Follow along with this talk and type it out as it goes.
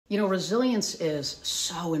You know, resilience is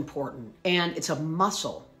so important, and it's a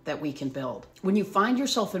muscle that we can build. When you find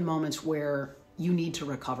yourself in moments where you need to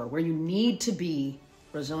recover, where you need to be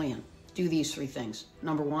resilient, do these 3 things.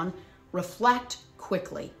 Number 1, reflect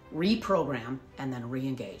quickly, reprogram, and then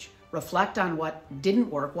re-engage. Reflect on what didn't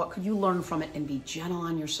work, what could you learn from it, and be gentle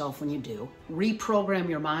on yourself when you do. Reprogram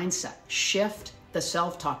your mindset. Shift the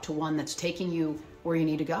self-talk to one that's taking you where you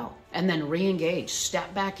need to go. And then re-engage.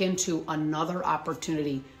 Step back into another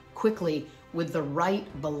opportunity quickly with the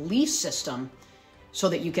right belief system so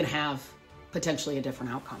that you can have potentially a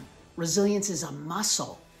different outcome. Resilience is a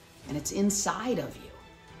muscle, and it's inside of you.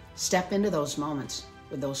 Step into those moments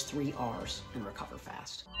with those 3 R's and recover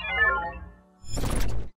fast.